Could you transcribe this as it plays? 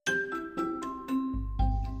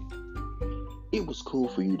It was cool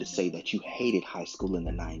for you to say that you hated high school in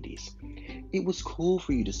the 90s. It was cool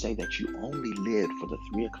for you to say that you only lived for the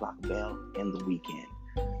 3 o'clock bell and the weekend.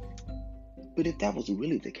 But if that was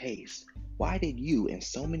really the case, why did you and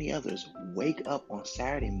so many others wake up on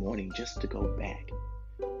Saturday morning just to go back?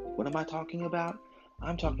 What am I talking about?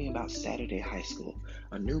 I'm talking about Saturday High School,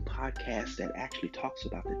 a new podcast that actually talks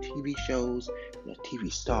about the TV shows, the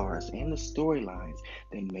TV stars, and the storylines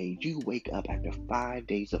that made you wake up after 5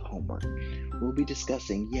 days of homework. We'll be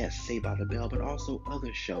discussing, yes, Saved by the Bell, but also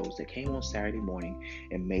other shows that came on Saturday morning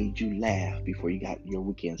and made you laugh before you got your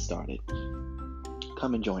weekend started.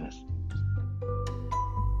 Come and join us.